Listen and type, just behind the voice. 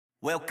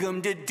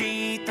Welcome to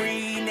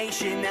D3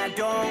 Nation, now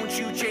don't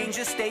you change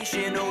the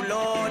station, oh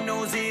Lord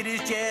knows it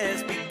has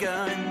just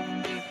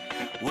begun.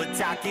 We're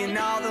talking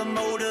all the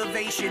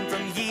motivation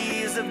from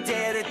years of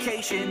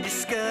dedication,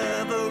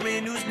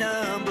 discovering who's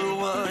number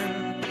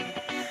one.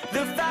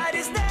 The fight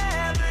is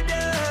never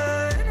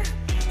done,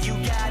 you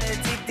gotta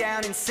dig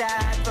down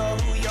inside for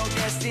who you're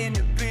destined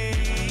to be.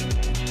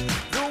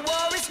 The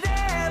war is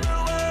never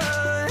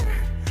won,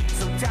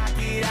 so talk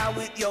it out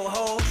with your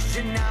host,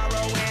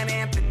 Gennaro and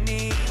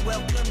Anthony.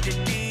 Welcome to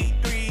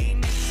D3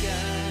 Nation.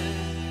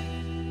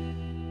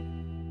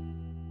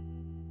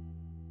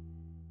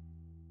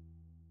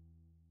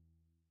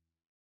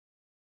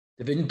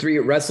 Division III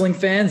wrestling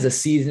fans, the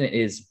season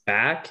is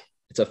back.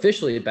 It's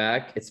officially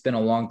back. It's been a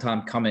long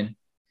time coming.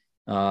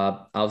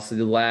 Obviously,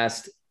 the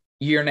last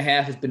year and a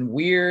half has been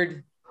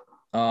weird.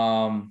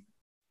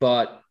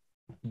 But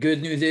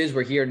good news is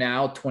we're here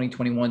now.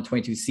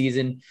 2021-22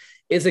 season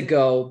is a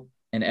go,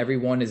 and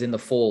everyone is in the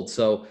fold.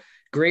 So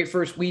great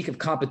first week of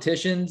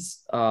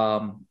competitions.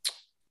 My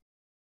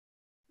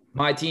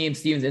team,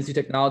 Stevens Institute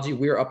Technology,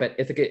 we were up at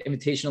Ithaca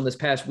Invitational this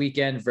past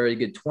weekend. Very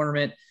good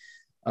tournament.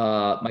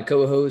 My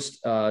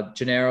co-host,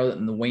 Gennaro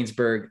and the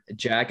Waynesburg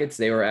Jackets,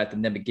 they were at the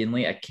Ned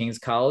McGinley at King's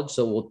College.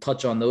 So we'll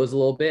touch on those a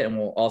little bit, and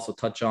we'll also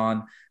touch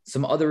on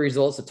some other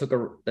results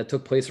that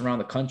took place around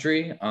the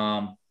country.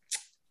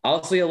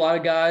 Obviously, a lot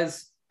of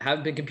guys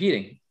haven't been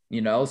competing,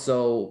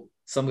 so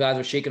some guys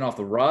are shaking off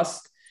the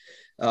rust.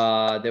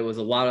 There was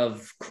a lot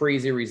of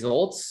crazy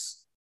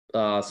results,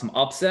 some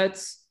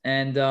upsets,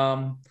 and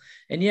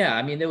yeah,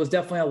 I mean, there was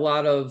definitely a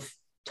lot of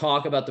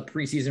talk about the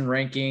preseason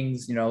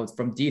rankings,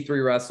 from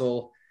D3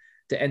 Wrestle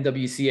to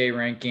NWCA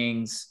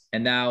rankings,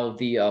 and now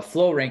the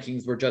Flow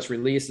rankings were just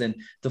released. And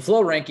the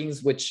Flow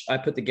rankings, which I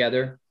put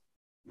together,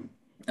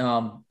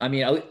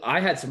 I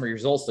had some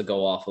results to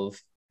go off of,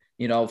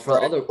 for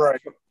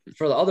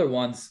the other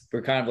ones,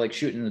 we're kind of like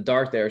shooting in the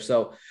dark there.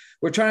 So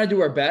we're trying to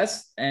do our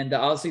best, and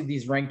obviously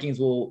these rankings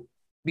will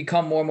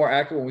become more and more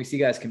accurate when we see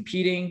guys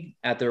competing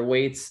at their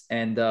weights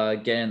and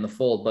getting in the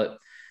fold. But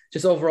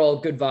just overall,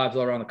 good vibes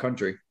all around the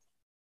country.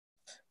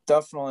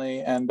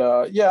 Definitely. And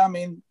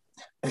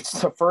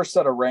it's the first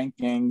set of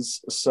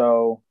rankings,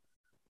 so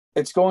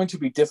it's going to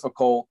be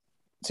difficult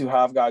to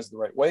have guys in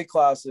the right weight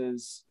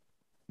classes,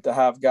 to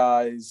have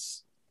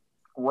guys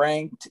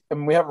ranked. I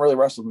mean, we haven't really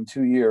wrestled in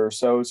 2 years,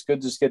 so it's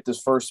good to just get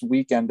this first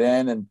weekend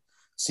in and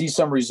see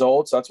some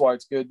results. That's why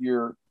it's good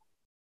your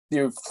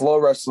Flow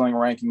Wrestling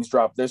rankings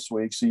dropped this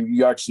week, so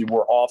you actually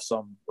were off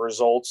some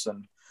results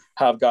and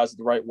have guys at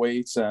the right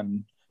weights,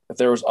 and if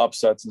there was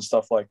upsets and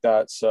stuff like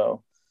that.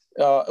 So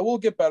it will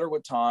get better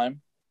with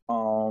time,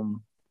 and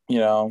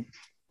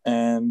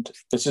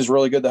it's just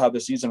really good to have the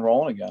season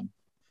rolling again.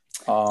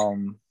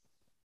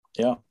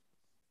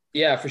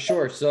 Yeah, for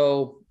sure.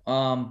 So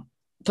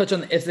touch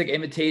on the Ithaca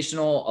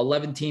Invitational,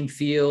 11-team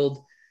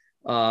field.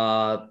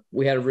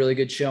 We had a really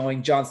good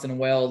showing. Johnston &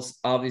 Wales,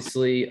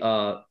 obviously,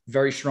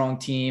 very strong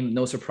team.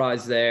 No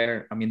surprise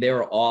there. I mean, they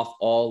were off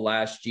all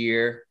last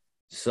year.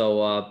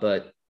 So,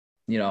 but,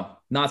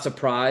 not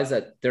surprised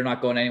that they're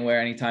not going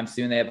anywhere anytime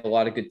soon. They have a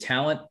lot of good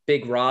talent,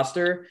 big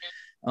roster.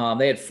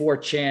 They had 4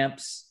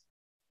 champs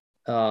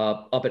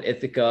up at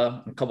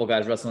Ithaca. A couple of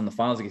guys wrestling in the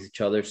finals against each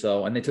other.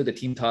 So, and they took the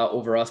team title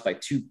over us by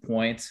 2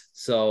 points.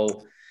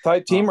 So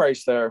tight team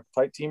race there.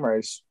 Tight team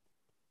race.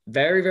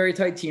 Very, very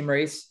tight team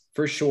race.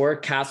 For sure.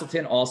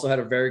 Castleton also had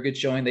a very good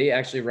showing. They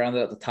actually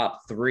rounded out the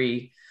top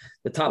 3.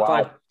 The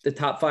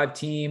top five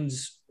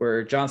teams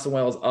were Johnston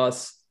Wales,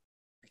 us,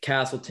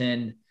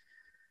 Castleton,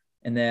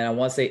 and then I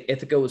want to say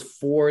Ithaca was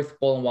 4th,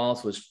 Bowling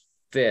Wallace was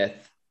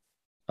 5th.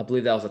 I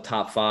believe that was a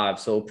top 5.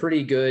 So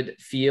pretty good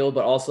field,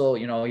 but also,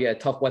 you had a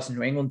tough Western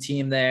New England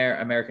team there,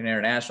 American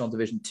International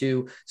Division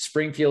II,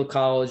 Springfield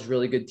College,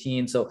 really good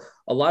team. So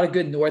a lot of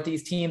good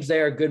Northeast teams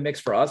there, a good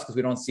mix for us because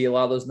we don't see a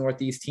lot of those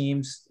Northeast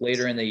teams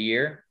later in the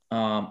year.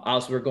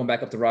 Also, we're going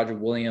back up to Roger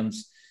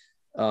Williams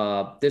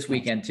this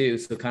weekend too.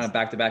 So kind of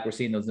back to back, we're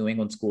seeing those New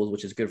England schools,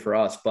 which is good for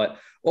us. But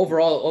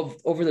overall,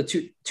 over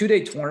the two-day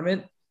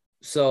tournament,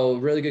 so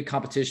really good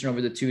competition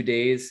over the 2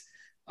 days.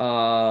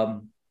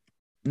 No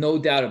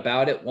doubt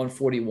about it,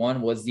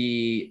 141 was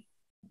the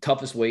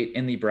toughest weight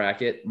in the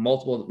bracket.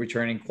 Multiple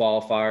returning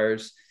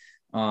qualifiers.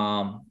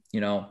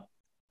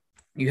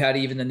 You had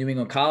even the New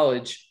England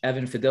College,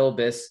 Evan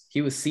Fidelibus.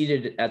 He was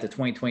seated at the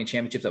 2020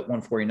 championships at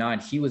 149.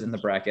 He was in the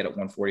bracket at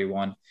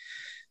 141.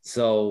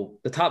 So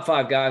the top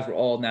 5 guys were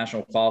all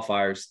national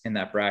qualifiers in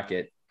that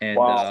bracket. And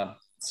wow.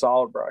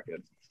 Solid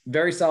bracket.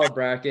 Very solid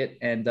bracket.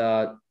 And,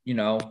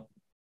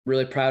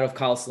 really proud of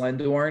Kyle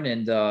Slendorn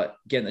and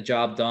getting the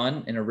job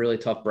done in a really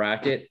tough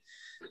bracket.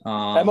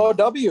 MOW,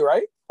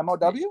 right?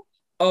 MOW?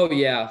 Oh,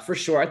 yeah, for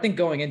sure. I think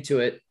going into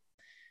it,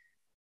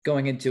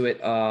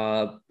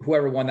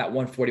 whoever won that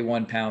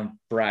 141-pound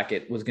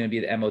bracket was going to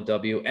be the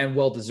MOW, and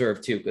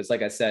well-deserved too, because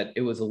like I said,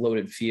 it was a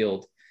loaded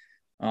field.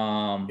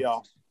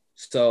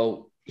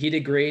 So he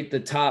did great. The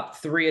top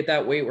 3 at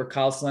that weight were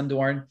Kyle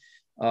Slendorn,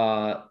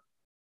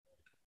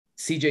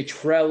 CJ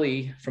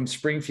Trelli from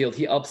Springfield.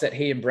 He upset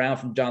Hayden Brown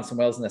from Johnston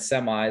Wales in the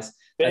semis.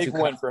 Big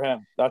win for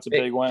him. That's a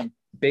big win.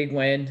 Big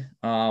win.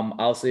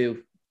 Obviously,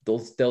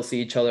 they'll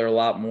see each other a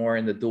lot more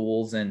in the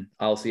duels, and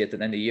obviously at the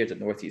end of the year, the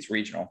Northeast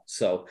Regional.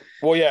 So,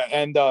 well, yeah,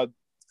 and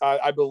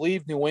I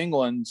believe New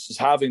England is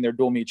having their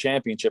dual meet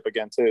championship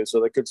again too, so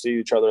they could see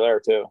each other there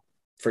too.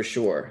 For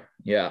sure,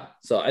 yeah.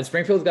 So, and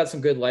Springfield's got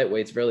some good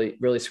lightweights, really,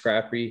 really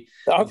scrappy.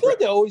 I feel like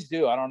they always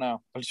do. I don't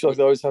know. I just feel like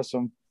they always have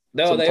some.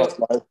 No,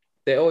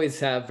 they always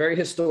have very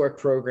historic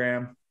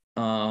program.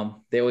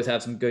 They always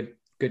have some good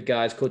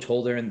guys. Coach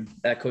Holder and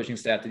that coaching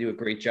staff, to do a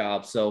great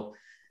job. So,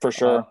 for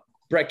sure.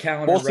 Brett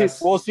Callender.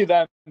 We'll see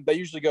them. They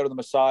usually go to the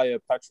Messiah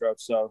Petrov,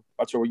 so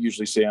that's where we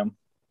usually see them.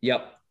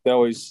 Yep. They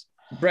always.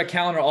 Brett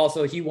Callender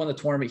also, he won the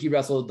tournament. He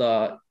wrestled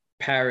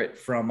Parrott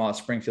from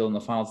Springfield in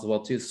the finals as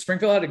well too. So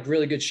Springfield had a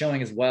really good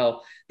showing as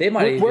well. They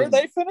might. Where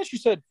they finished? You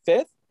said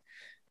fifth.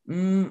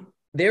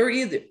 They were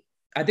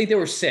I think they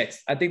were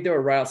sixth. I think they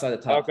were right outside the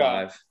top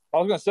five. I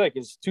was gonna say,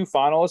 because 2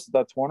 finalists at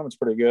that tournament's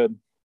pretty good.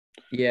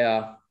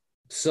 Yeah.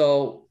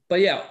 So, but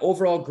yeah,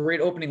 overall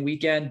great opening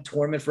weekend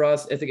tournament for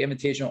us. Ithaca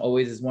Invitational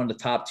always is one of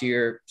the top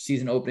tier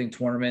season opening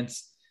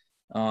tournaments.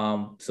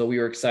 So we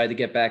were excited to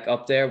get back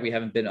up there. We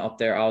haven't been up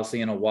there obviously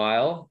in a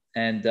while.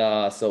 And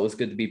so it was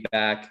good to be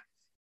back.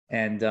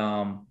 And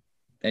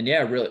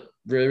yeah, really,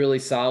 really, really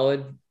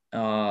solid. A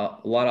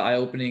lot of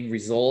eye-opening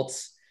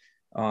results.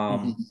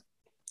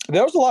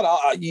 There was a lot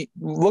of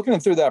looking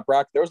through that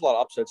bracket. There was a lot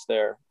of upsets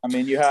there. I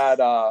mean, you had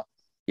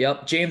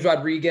James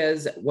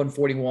Rodriguez at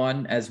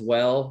 141 as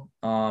well.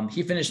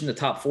 He finished in the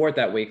top 4 at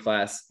that weight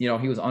class. You know,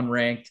 he was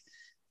unranked.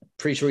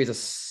 Pretty sure he's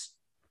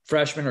a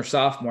freshman or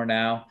sophomore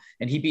now,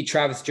 and he beat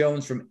Travis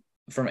Jones from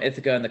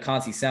Ithaca in the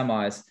Conci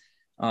semis.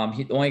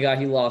 The only guy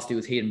he lost to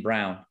was Hayden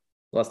Brown.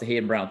 Lost to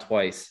Hayden Brown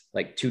twice,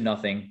 like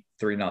 2-0,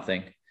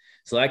 3-0.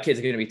 So that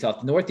kid's going to be tough.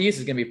 The Northeast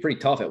is going to be pretty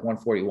tough at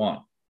 141.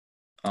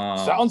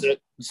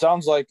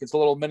 Sounds like it's a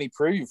little mini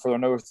preview for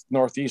the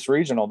Northeast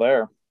Regional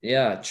there.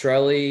 Yeah,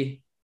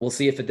 Trelly. We'll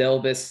see if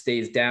Adelbis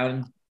stays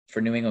down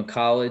for New England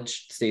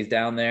College, stays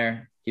down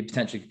there. He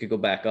potentially could go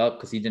back up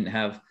because he didn't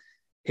have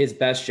his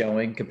best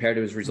showing compared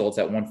to his results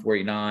at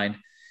 149.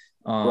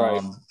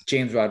 Right.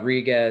 James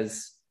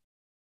Rodriguez.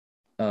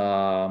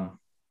 Yeah.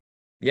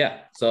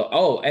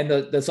 So, and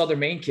the Southern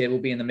Maine kid will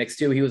be in the mix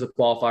too. He was a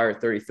qualifier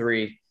at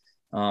 33.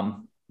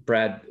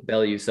 Brad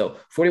Bellew. So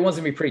 41's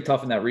gonna be pretty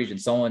tough in that region.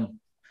 Southern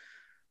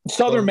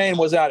Maine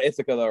was at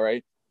Ithaca though,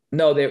 right?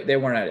 No, they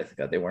weren't at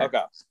Ithaca. They weren't.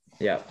 Okay.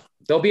 Yeah.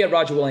 They'll be at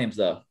Roger Williams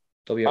though.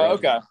 They'll be at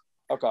okay.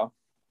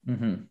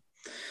 Mm-hmm.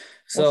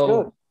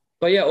 So,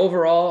 but yeah,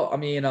 overall, I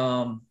mean,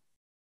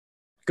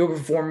 good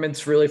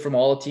performance really from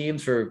all the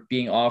teams for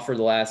being offered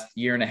the last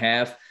year and a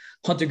half.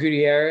 Hunter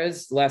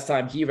Gutierrez, the last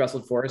time he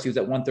wrestled for us, he was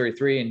at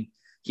 133 and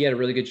he had a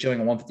really good showing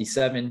at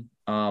 157.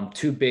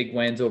 2 big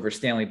wins over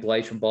Stanley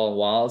Bleich from Ball and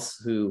Wallace,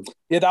 who.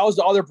 Yeah, that was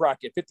the other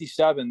bracket.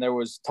 57, there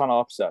was a ton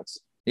of upsets.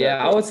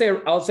 Yeah, I would say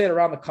it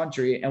around the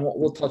country, and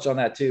we'll touch on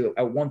that too.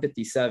 At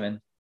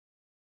 157,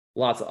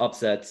 lots of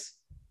upsets.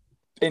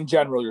 In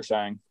general, you're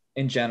saying?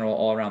 In general,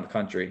 all around the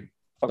country.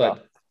 Okay.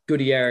 But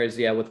Gutierrez,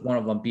 yeah, with one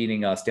of them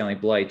beating Stanley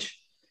Bleich,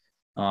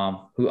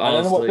 who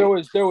honestly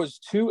there was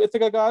 2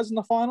 Ithaca guys in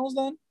the finals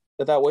then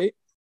at that weight.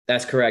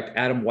 That's correct.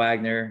 Adam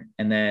Wagner,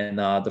 and then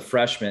the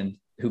freshman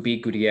who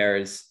beat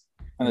Gutierrez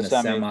in the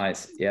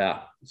semis.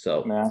 Yeah.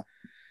 So.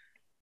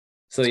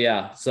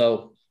 Yeah.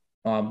 So,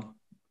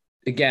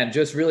 again,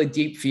 just really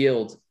deep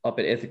field up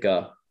at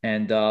Ithaca,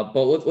 and but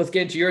let's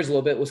get into yours a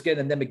little bit. Let's get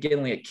into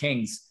McGinley at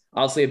Kings.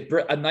 Obviously,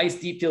 a nice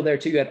deep field there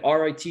too. You had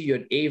RIT, you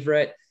had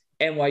Averett,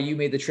 NYU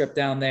made the trip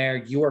down there.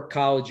 York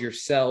College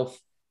yourself.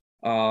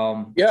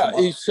 So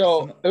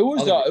it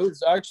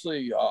was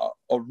actually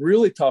a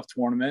really tough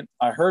tournament.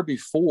 I heard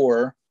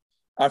before,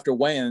 after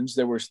weigh-ins,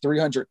 there was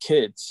 300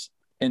 kids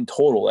in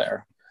total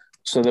there.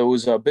 So there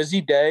was a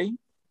busy day,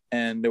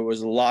 and there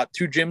was 2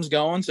 gyms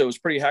going, so it was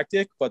pretty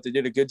hectic. But they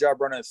did a good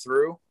job running it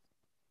through.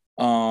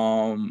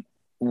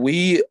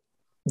 We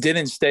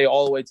didn't stay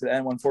all the way to the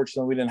end.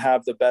 Unfortunately, we didn't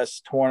have the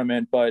best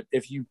tournament. But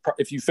if you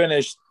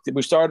finished,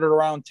 we started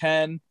around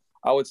 10.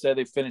 I would say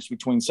they finished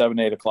between 7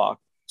 and 8 o'clock.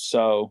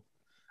 So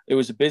it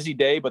was a busy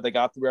day, but they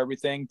got through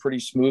everything pretty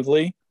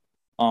smoothly.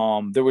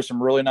 There was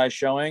some really nice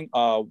showing.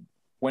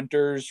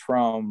 Winters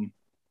from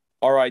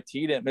RIT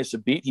didn't miss a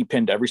beat. He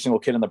pinned every single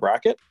kid in the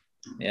bracket.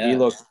 Yeah,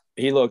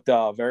 he looked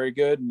very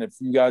good. And if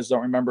you guys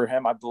don't remember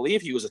him, I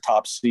believe he was a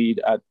top seed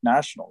at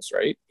Nationals,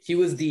 right? He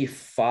was the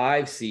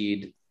 5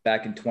 seed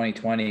back in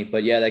 2020.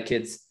 But yeah, that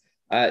kid's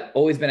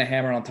always been a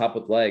hammer on top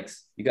with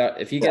legs.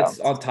 If he gets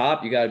on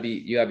top, you gotta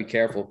be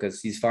careful,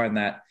 because he's finding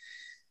that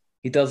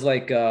he does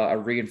like a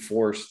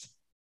reinforced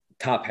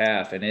top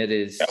half, and it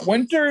is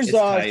Winters.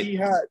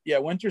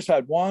 Winters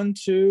had 1,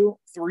 2,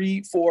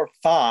 3, 4,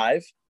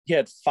 5. He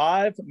had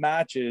 5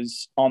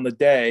 matches on the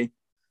day,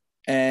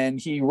 and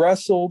he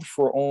wrestled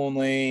for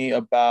only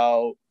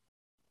about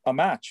a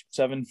match,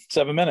 7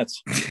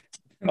 minutes.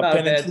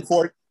 Pin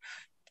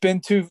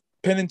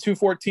in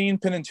 214,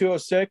 pin in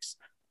 206,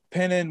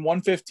 pin in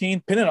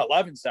 115, pin in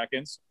 11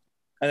 seconds,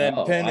 and then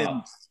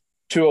in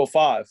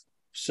 205.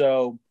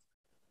 So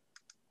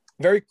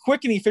very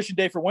quick and efficient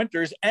day for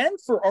Winters. And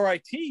for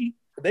RIT,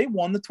 they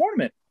won the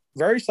tournament.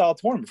 Very solid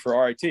tournament for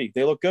RIT.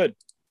 They look good.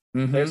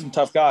 Mm-hmm. They're some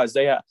tough guys.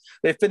 They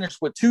finished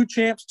with 2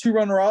 champs, 2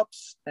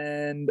 runner-ups,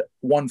 and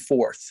 1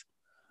 fourth.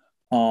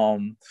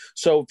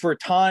 So for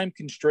time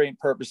constraint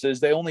purposes,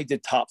 they only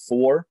did top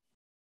 4.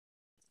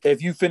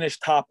 If you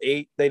finished top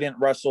 8, they didn't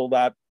wrestle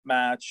that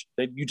match.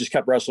 You just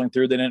kept wrestling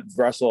through. They didn't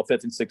wrestle a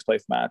 5th and 6th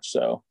place match.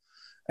 So,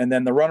 and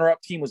then the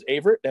runner-up team was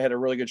Averett. They had a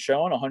really good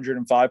showing,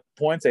 105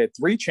 points. They had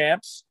 3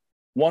 champs,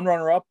 1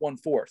 runner-up, 1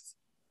 fourth.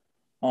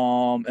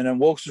 And then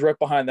Wilkes was right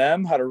behind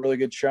them, had a really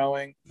good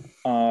showing.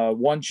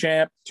 1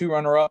 champ, 2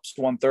 runner-ups,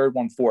 1 third,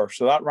 1 fourth.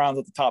 So that rounds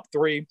at the top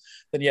 3.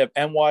 Then you have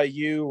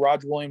NYU,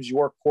 Roger Williams,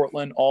 York,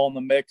 Cortland, all in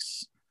the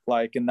mix,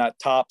 like in that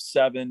top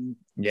 7.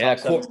 Yeah,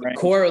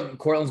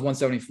 Cortland's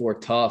 174,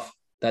 tough.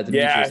 That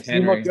Demetrius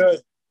Henry. He looked good.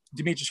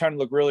 Demetrius Henry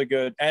looked really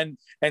good, and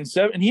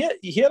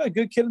he had a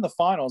good kid in the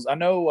finals. I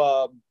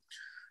know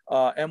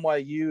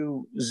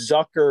NYU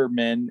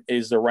Zuckerman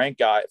is the rank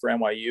guy for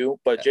NYU,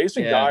 but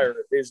Jason Geyer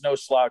is no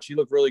slouch. He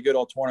looked really good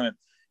all tournament.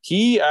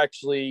 He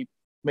actually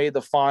made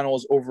the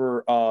finals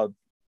over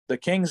the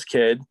Kings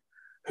kid,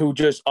 who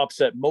just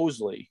upset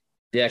Mosley.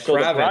 Yeah, so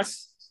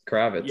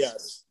Kravitz.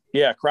 Yes.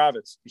 Yeah,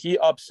 Kravitz. He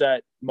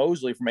upset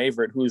Mosley from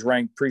Averett, who was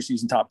ranked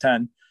preseason top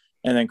 10.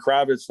 And then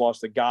Kravitz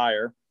lost to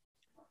Geyer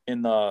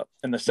in the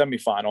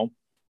semifinal.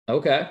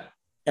 Okay.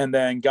 And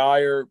then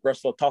Geyer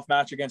wrestled a tough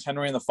match against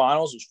Henry in the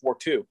finals. It was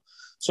 4-2.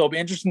 So it'll be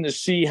interesting to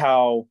see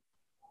how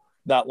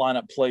that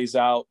lineup plays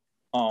out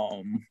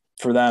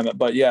for them.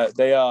 But yeah,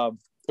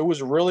 it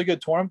was a really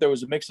good tournament. There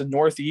was a mix of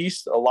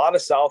Northeast, a lot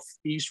of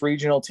Southeast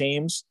regional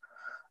teams.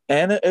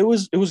 And it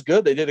was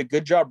good. They did a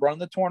good job running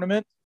the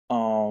tournament.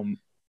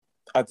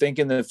 I think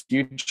in the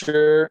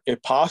future,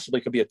 it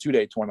possibly could be a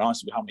 2-day tournament,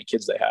 honestly, with how many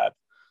kids they had.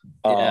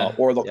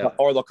 Or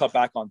they'll cut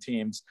back on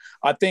teams.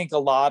 I think a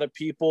lot of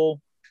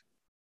people,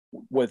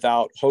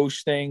 without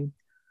hosting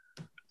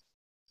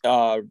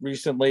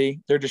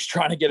recently, they're just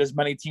trying to get as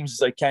many teams as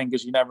they can,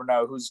 because you never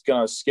know who's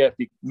going to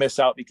miss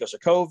out because of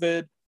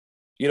COVID.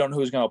 You don't know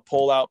who's going to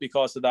pull out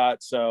because of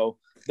that. So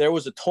there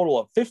was a total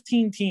of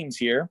 15 teams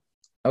here.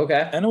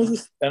 Okay. And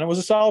it was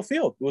a solid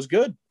field. It was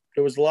good.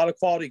 There was a lot of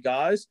quality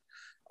guys.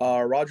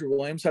 Roger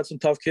Williams had some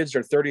tough kids.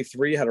 They're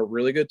 33, had a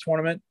really good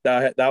tournament.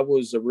 That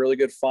was a really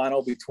good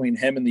final between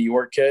him and the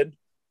York kid.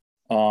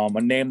 A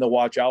name to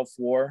watch out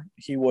for.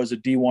 He was a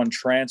D1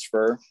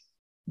 transfer.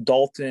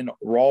 Dalton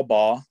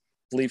Rawbaugh, I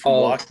believe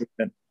from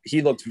Washington.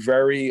 He looked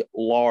very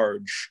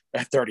large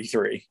at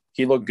 33.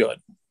 He looked good.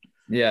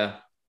 Yeah.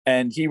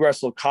 And he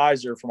wrestled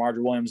Kaiser from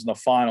Roger Williams in the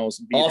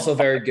finals. Also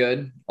very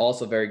good.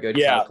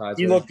 Yeah,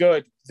 he looked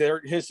good.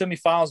 His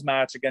semifinals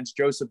match against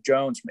Joseph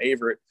Jones from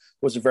Averett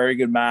was a very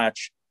good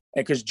match.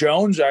 And because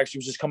Jones actually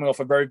was just coming off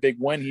a very big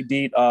win, he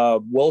beat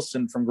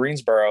Wilson from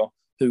Greensboro,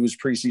 who was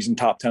preseason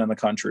top 10 in the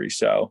country.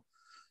 So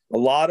a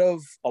lot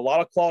of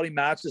quality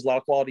matches, a lot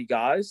of quality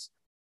guys.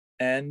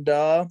 And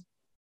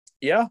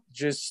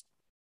just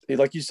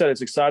like you said,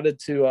 it's excited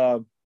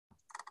to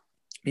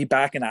be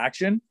back in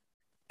action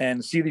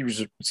and see the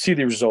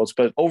results.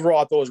 But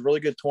overall, I thought it was a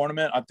really good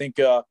tournament. I think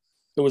it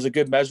was a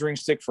good measuring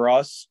stick for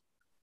us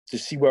to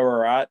see where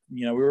we're at.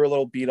 We were a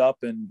little beat up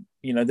and,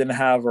 didn't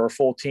have our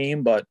full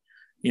team, but,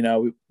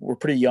 we're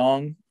pretty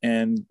young,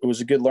 and it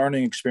was a good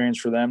learning experience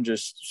for them,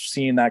 just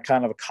seeing that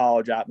kind of a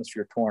college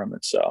atmosphere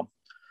tournament. So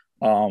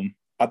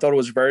I thought it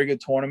was a very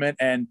good tournament,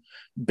 and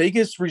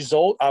biggest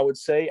result I would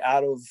say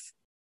out of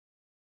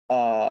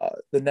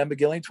the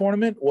Nembagilling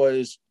tournament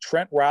was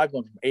Trent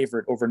Ragland from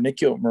Averett over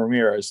Nico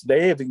Ramirez.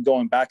 They have been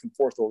going back and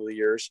forth over the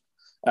years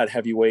at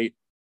heavyweight,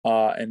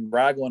 and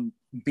Ragland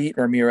beat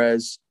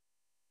Ramirez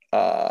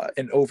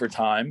in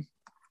overtime,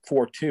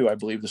 4-2, I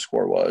believe the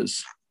score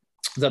was.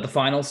 Is that the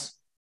finals?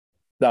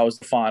 That was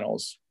the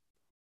finals.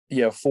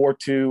 Yeah,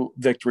 4-2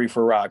 victory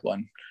for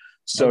Ragland.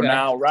 So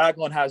now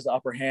Ragland has the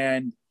upper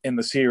hand in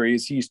the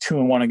series. He's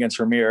 2-1 against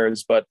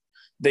Ramirez, but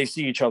they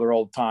see each other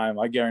all the time.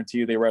 I guarantee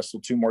you they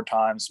wrestle 2 more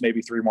times,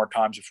 maybe 3 more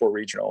times before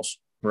regionals.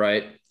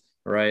 Right.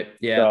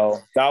 Yeah. So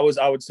that was,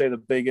 I would say, the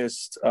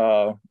biggest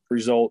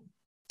result,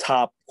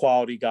 top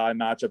quality guy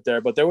matchup there.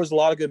 But there was a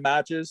lot of good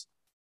matches.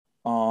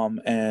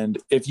 And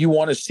if you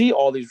want to see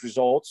all these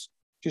results,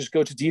 just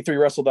go to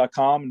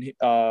d3wrestle.com,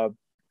 and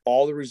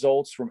all the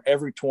results from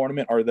every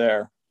tournament are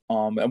there.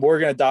 And we're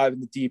going to dive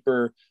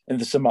deeper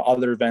into some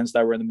other events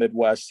that were in the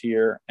Midwest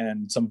here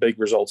and some big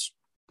results.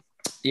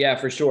 Yeah,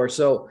 for sure.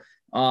 So,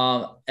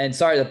 and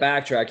sorry to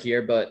backtrack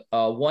here, but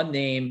one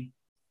name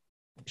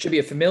should be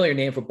a familiar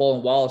name for Bull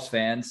and Wallace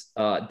fans.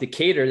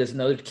 Decatur, there's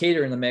another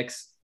Decatur in the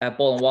mix at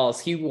Bull and Wallace.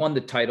 He won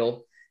the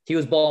title. He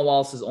was Bull and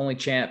Wallace's only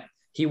champ.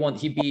 He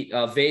beat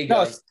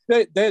Vega.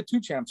 No, they had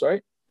 2 champs,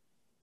 right?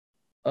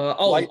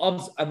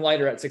 I'm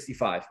lighter at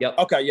 65. Yep.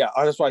 Okay, yeah,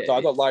 that's what I thought.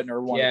 I thought Leitner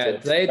won. Yeah,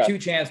 they had 2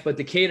 champs, but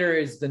Decatur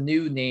is the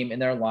new name in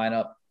their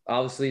lineup.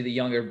 Obviously, the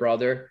younger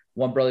brother.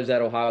 One brother's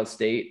at Ohio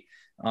State.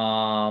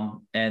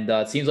 And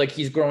it seems like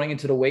he's growing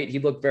into the weight. He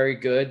looked very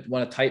good.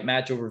 Won a tight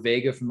match over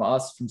Vega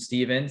from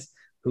Stevens,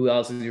 who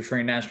else is your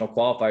returning national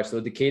qualifier. So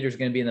Decatur's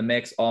going to be in the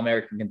mix,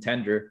 All-American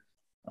contender.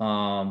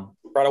 Right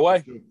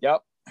away.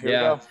 Yep. Here we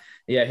go.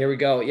 Yeah, here we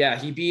go. Yeah,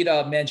 he beat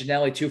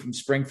Manginelli too from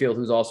Springfield,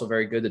 who's also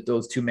very good. That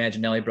those two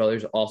Manginelli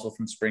brothers, also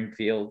from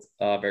Springfield,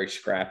 very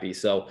scrappy.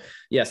 So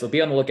yeah, so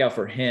be on the lookout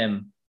for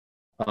him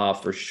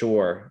for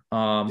sure.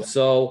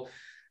 So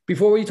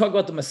before we talk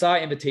about the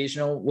Masai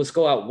Invitational, let's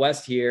go out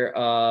west here.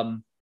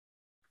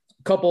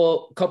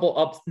 Couple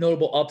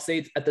notable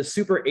updates at the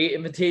Super 8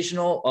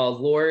 Invitational.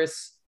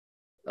 Loris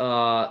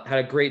had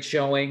a great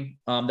showing.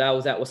 That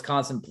was at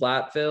Wisconsin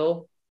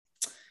Platteville.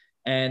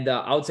 And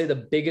I would say the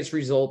biggest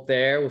result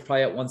there was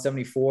probably at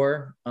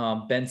 174.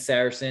 Ben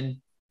Saracen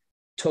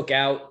took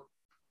out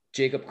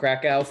Jacob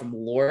Krakow from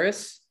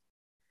Loris.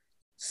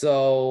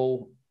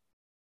 So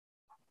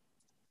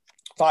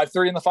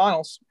 5-3 in the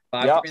finals.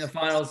 5-3 in the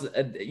finals.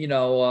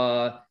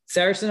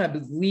 Saracen, I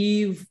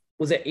believe,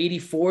 was at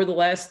 84 the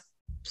last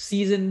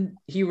season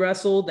he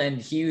wrestled, and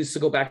he used to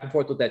go back and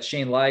forth with that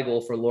Shane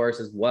Ligle for Loris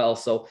as well.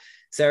 So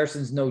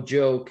Saracen's no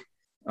joke.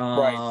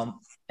 Right.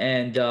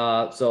 And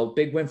so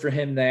big win for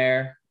him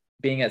there,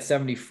 being at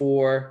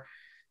 74.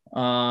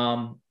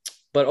 But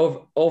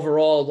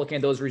overall, looking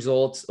at those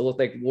results, it looked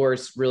like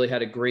Loris really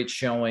had a great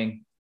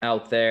showing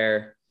out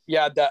there.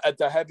 Yeah, at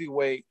the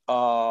heavyweight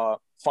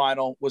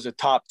final was a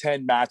top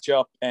 10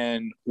 matchup,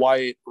 and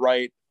Wyatt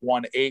Wright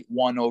won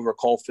 8-1 over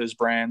Cole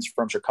Fizbrands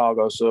from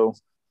Chicago. So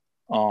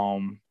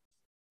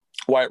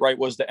Wyatt Wright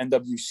was the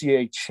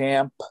NWCA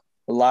champ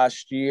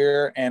last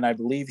year, and I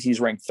believe he's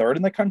ranked 3rd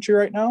in the country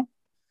right now.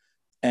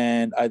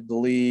 And I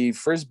believe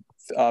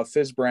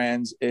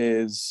Fizbrands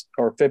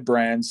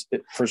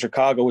for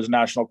Chicago was a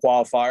national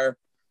qualifier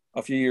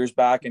a few years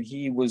back, and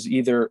he was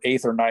either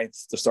 8th or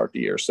 9th to start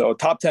the year. So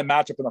top 10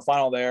 matchup in the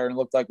final there, and it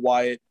looked like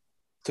Wyatt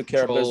took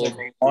care of business.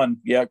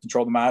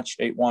 Controlled the match,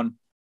 8-1.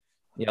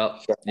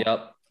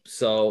 Yep.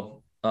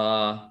 So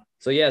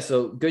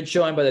good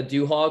showing by the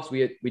Dewhawks.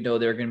 We know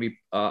they're going to be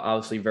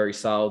obviously very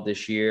solid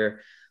this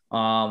year.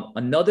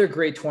 Another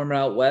great tournament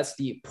out west,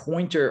 the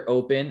Pointer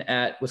Open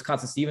at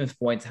Wisconsin Stevens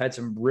Point, had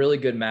some really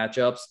good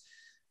matchups.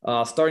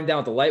 Starting down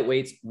with the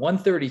lightweights,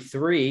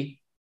 133,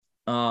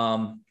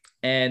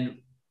 and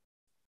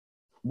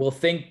we'll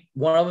think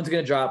one of them's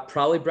going to drop.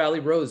 Probably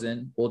Bradley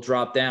Rosen will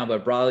drop down,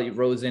 but Bradley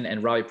Rosen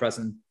and Robbie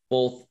Preston,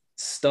 both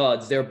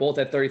studs. They're both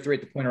at 33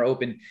 at the Pointer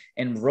Open,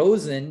 and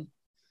Rosen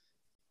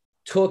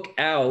took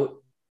out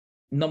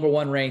number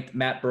 1 ranked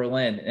Matt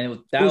Berlin, and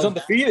he was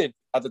undefeated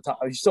at the time.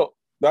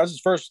 That was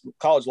his first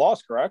college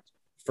loss, correct?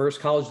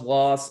 First college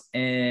loss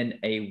in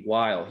a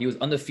while. He was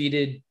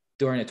undefeated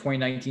during the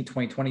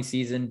 2019-2020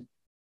 season.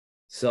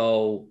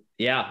 So,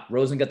 yeah,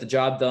 Rosen got the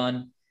job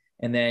done.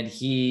 And then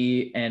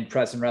he and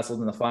Preston wrestled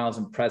in the finals,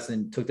 and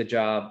Preston took the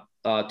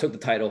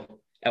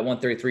title at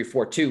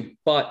 133-4-2.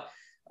 But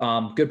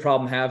good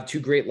problem to have.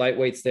 2 great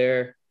lightweights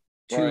there.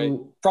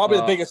 Probably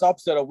the biggest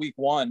upset of week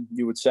 1,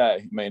 you would say.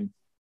 I mean,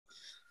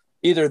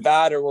 either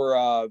that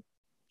or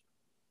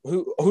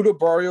who did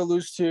Barrio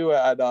lose to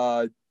at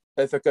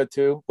Ithaca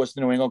too? Was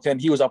the New England kid?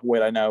 He was up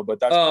weight, I know, but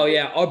that's. Oh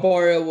yeah, our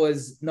Barrio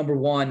was number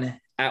 1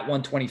 at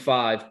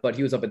 125, but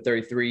he was up at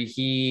 33.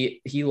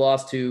 He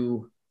lost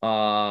to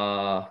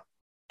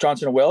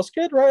Johnson and Wales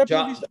kid, right?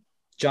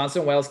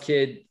 Johnson Wales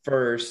kid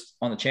first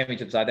on the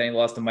championship side. Then he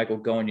lost to Michael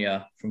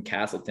Gonia from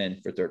Castleton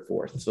for 3rd,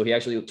 4th. So he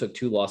actually took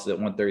 2 losses at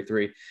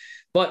 133.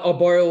 But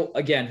Barrio,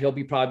 again, he'll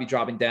be probably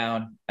dropping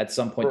down at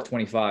some point to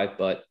 25.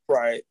 But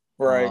right.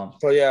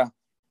 So yeah.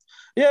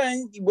 Yeah,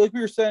 and like we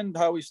were saying,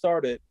 how we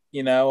started,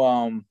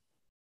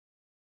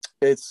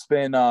 it's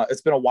been a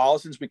while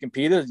since we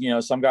competed.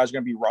 Some guys are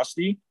going to be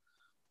rusty.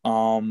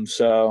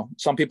 So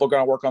some people are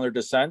going to work on their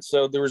descent.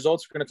 So the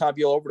results are going to kind of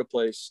be all over the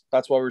place.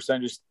 That's why we're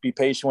saying just be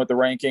patient with the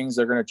rankings.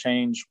 They're going to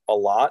change a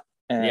lot.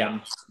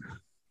 And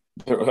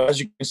as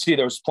you can see,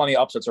 there was plenty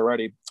of upsets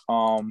already.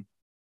 So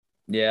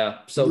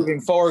moving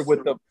forward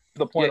with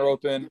the Pointer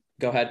Open.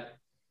 Go ahead.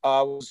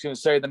 I was going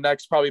to say the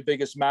next probably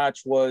biggest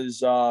match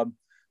was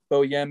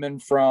Bo Yemen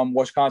from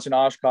Wisconsin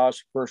Oshkosh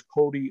versus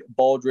Cody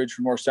Baldridge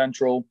from North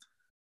Central.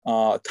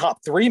 Top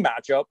 3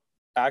 matchup,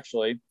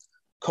 actually.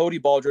 Cody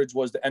Baldridge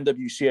was the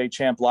NWCA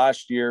champ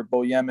last year.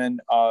 Bo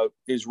Yemen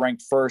is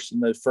ranked 1st in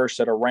the first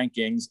set of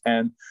rankings,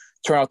 and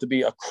turned out to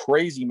be a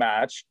crazy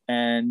match.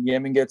 And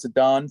Yemen gets it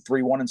done,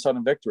 3-1 in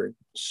sudden victory.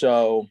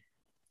 So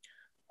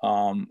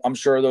I'm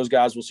sure those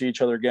guys will see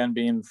each other again,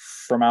 being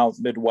from out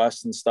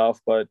Midwest and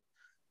stuff. But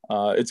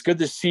it's good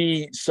to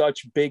see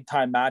such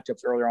big-time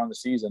matchups earlier on in the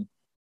season.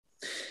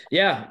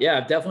 Yeah,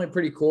 definitely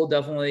pretty cool.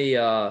 Definitely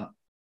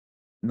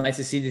nice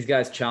to see these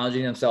guys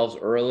challenging themselves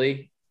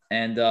early.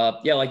 And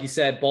like you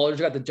said, Baldridge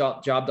got the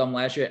job done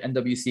last year at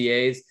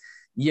NWCAs.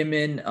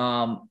 Yemen,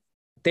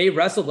 they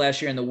wrestled last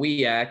year in the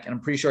WEAC, and I'm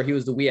pretty sure he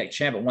was the WEAC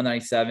champ at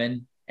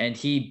 197. And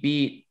he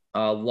beat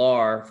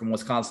Lar from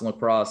Wisconsin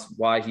Lacrosse.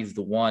 Why he's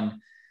the one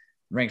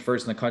ranked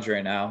 1st in the country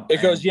right now.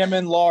 It goes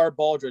Yemen, Lar,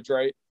 Baldridge,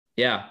 right?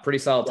 Yeah, pretty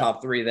solid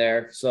top 3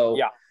 there. So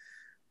yeah.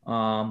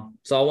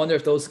 So I wonder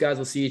if those guys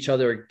will see each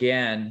other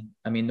again.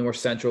 I mean, North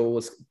Central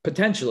was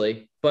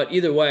potentially, but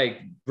either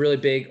way, really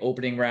big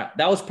opening round.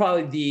 That was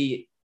probably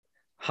the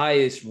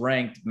highest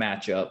ranked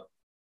matchup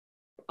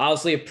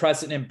Obviously, if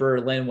Preston and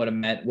Berlin would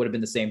have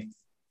been the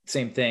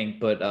same thing,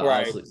 but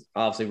Right.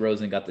 obviously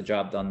Rosen got the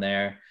job done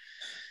there.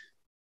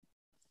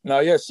 No,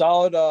 yeah,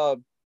 solid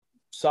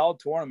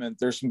tournament.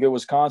 There's some good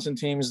Wisconsin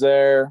teams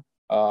there.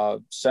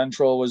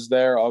 Central was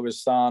there,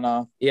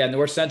 Augustana. Yeah,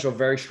 North Central,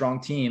 very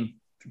strong team.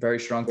 Very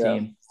strong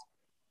team.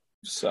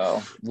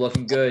 So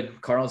looking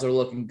good. Cardinals are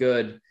looking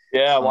good.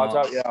 Yeah, watch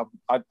out. Yeah,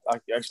 I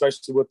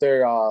especially with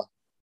their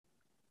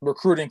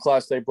recruiting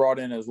class they brought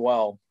in as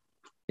well.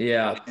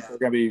 Yeah. They're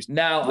gonna be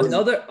now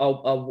another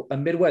a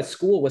Midwest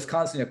school,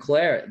 Wisconsin Eau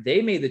Claire.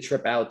 They made the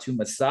trip out to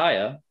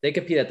Messiah. They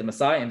compete at the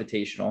Messiah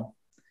Invitational.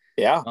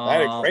 Yeah, they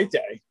had a great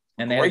day.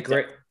 And they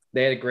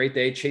had a great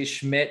day. Chase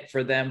Schmidt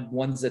for them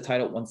wins the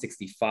title at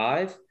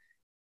 165.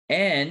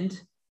 And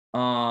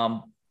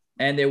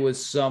there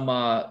was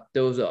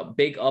a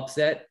big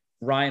upset.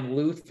 Ryan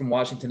Luth from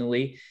Washington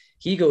Lee.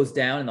 He goes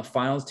down in the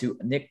finals to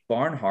Nick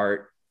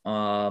Barnhart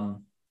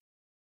from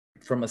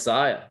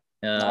Messiah.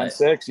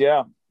 9-6,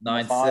 yeah.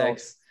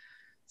 9-6.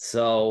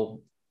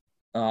 So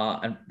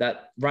and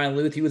that Ryan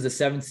Luth, he was the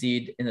 7th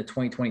seed in the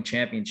 2020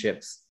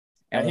 championships.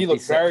 And he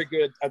looked very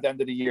good at the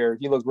end of the year.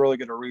 He looked really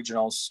good at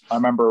regionals. I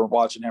remember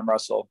watching him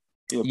wrestle.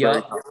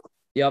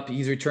 Yep.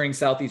 He's returning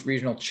Southeast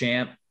Regional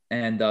champ.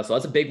 And so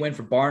that's a big win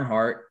for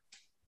Barnhart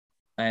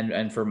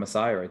and for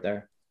Messiah right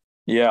there.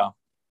 Yeah.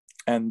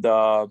 And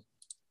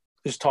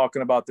just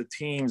talking about the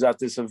teams at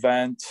this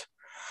event.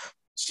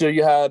 So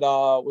you had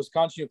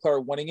Wisconsin Eau Claire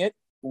winning it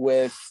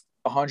with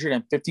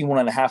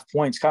 151.5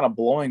 points, kind of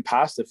blowing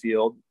past the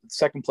field. The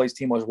second place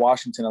team was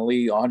Washington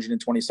Lee,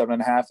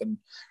 127.5, and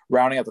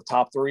rounding out the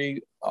top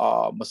three,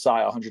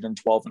 Messiah,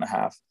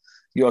 112.5.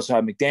 You also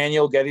had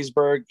McDaniel,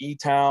 Gettysburg,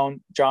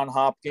 E-Town, John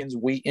Hopkins,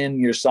 Wheaton,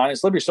 your sign and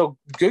Liberty. So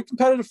good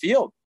competitive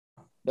field.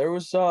 There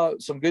was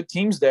some good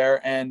teams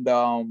there and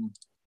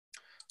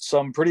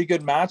some pretty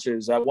good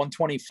matches. At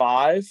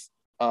 125,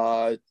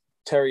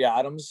 Terry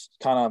Adams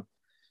kind of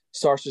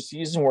starts the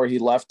season where he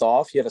left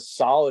off. He had a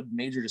solid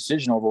major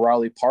decision over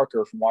Riley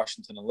Parker from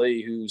Washington and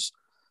Lee, who's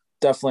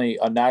definitely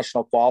a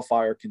national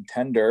qualifier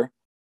contender.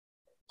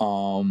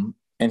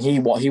 And he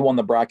won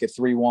the bracket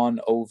 3-1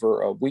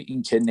 over a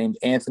Wheaton kid named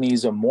Anthony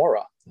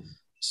Zamora.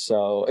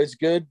 So it's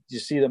good to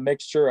see the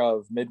mixture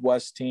of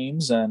Midwest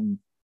teams and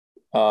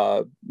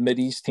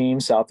Mideast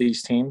teams,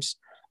 Southeast teams.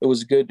 It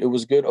was good. It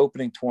was a good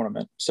opening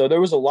tournament. So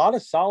there was a lot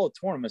of solid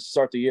tournaments to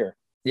start the year.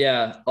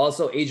 Yeah.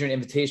 Also, Adrian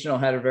Invitational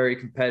had a very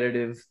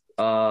competitive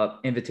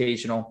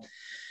invitational.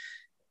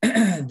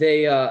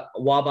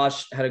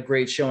 Wabash had a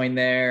great showing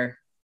there.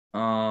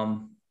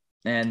 And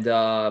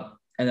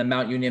the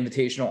Mount Union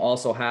Invitational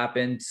also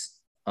happened.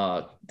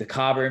 The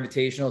Cobber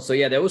Invitational. So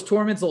yeah, there was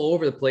tournaments all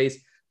over the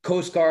place.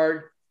 Coast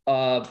Guard,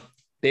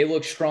 they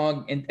looked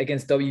strong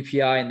against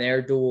WPI in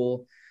their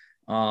duel.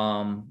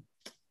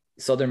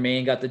 Southern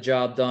Maine got the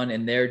job done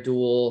in their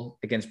duel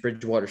against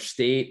Bridgewater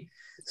State.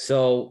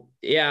 So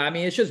yeah, I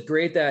mean, it's just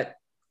great that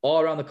all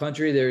around the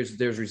country there's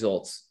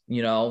results.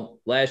 You know,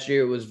 last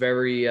year it was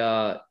very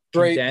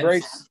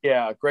great.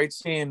 Yeah, great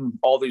seeing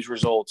all these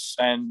results.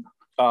 And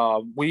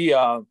we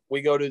go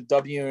to the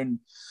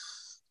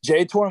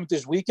W&J tournament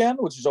this weekend,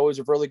 which is always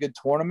a really good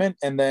tournament.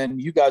 And then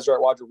you guys are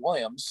at Roger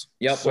Williams.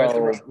 Yep,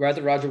 so we're at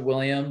the Roger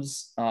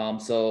Williams.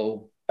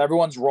 So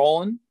everyone's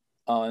rolling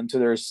into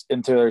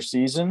their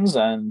seasons,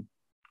 and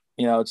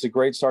you know, it's a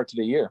great start to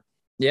the year.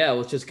 Yeah,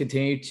 let's just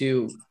continue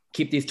to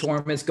keep these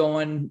tournaments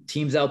going.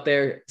 Teams out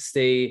there,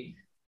 stay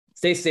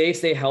safe,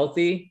 stay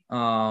healthy.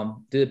 Do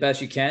the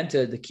best you can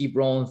to keep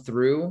rolling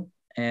through,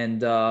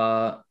 and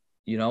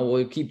you know,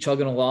 we'll keep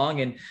chugging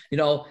along. And you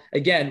know,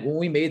 again, when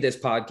we made this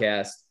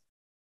podcast,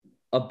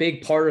 a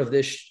big part of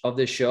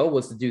this show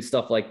was to do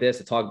stuff like this,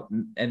 to talk,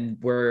 and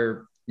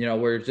we're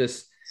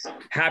just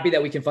happy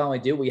that we can finally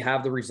do. We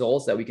have the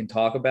results that we can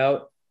talk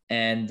about,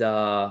 and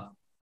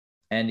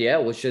yeah,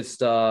 let's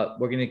just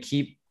we're gonna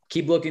keep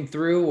looking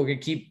through. We're gonna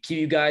keep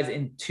you guys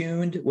in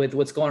tuned with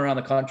what's going around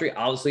the country.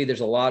 Obviously, there's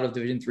a lot of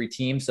Division III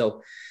teams,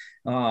 so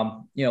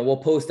you know, we'll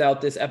post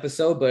out this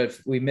episode. But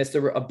if we missed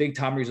a big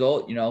time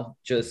result, you know,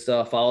 just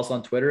follow us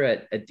on Twitter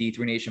at D3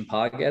 Nation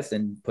Podcast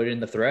and put it in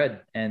the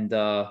thread. And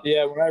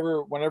yeah,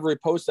 whenever we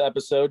post the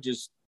episode,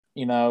 just,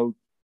 you know,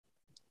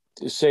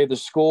 say the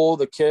school,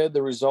 the kid,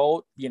 the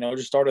result, you know,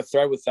 just start a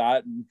thread with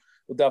that, and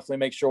we'll definitely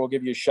make sure we'll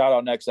give you a shout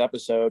out next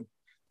episode.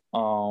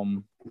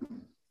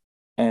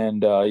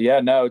 Yeah,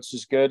 no, it's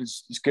just good.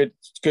 It's good.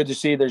 It's good to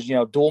see there's, you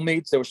know, dual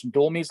meets. There were some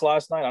dual meets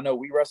last night. I know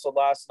we wrestled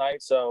last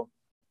night, so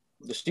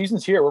the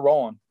season's here. We're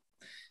rolling.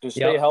 Just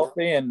stay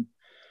healthy, and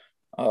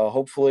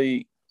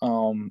hopefully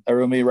everyone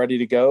will be ready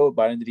to go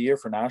by the end of the year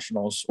for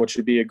nationals, which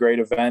should be a great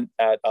event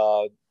at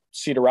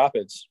Cedar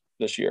Rapids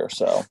this year.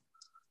 So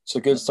it's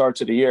a good start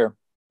to the year.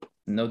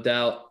 No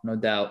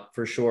doubt,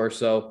 for sure.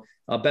 So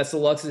best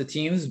of luck to the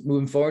teams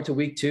moving forward to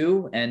week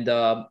 2, and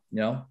you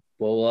know,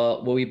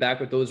 we'll be back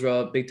with those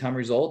big time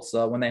results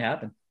when they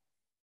happen.